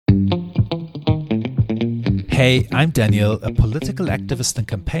Hey, I'm Daniel, a political activist and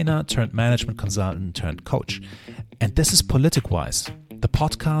campaigner turned management consultant turned coach. And this is politicwise, the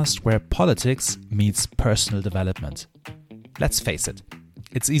podcast where politics meets personal development. Let's face it,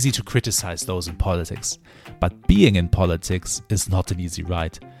 it's easy to criticize those in politics, but being in politics is not an easy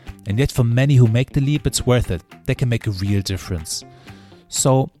ride. And yet for many who make the leap, it's worth it. They can make a real difference.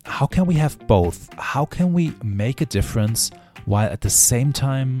 So how can we have both? How can we make a difference while at the same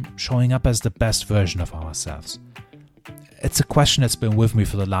time showing up as the best version of ourselves? It's a question that's been with me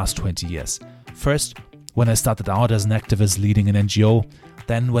for the last 20 years. First, when I started out as an activist leading an NGO,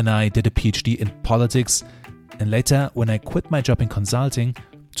 then when I did a PhD in politics, and later when I quit my job in consulting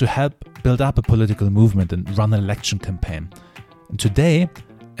to help build up a political movement and run an election campaign. And today,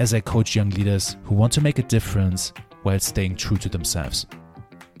 as I coach young leaders who want to make a difference while staying true to themselves.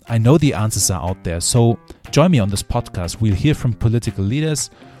 I know the answers are out there, so join me on this podcast. We'll hear from political leaders,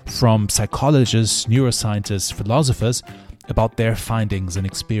 from psychologists, neuroscientists, philosophers about their findings and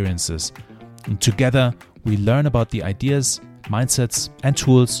experiences. And together, we learn about the ideas, mindsets, and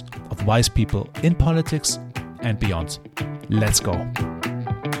tools of wise people in politics and beyond. Let's go.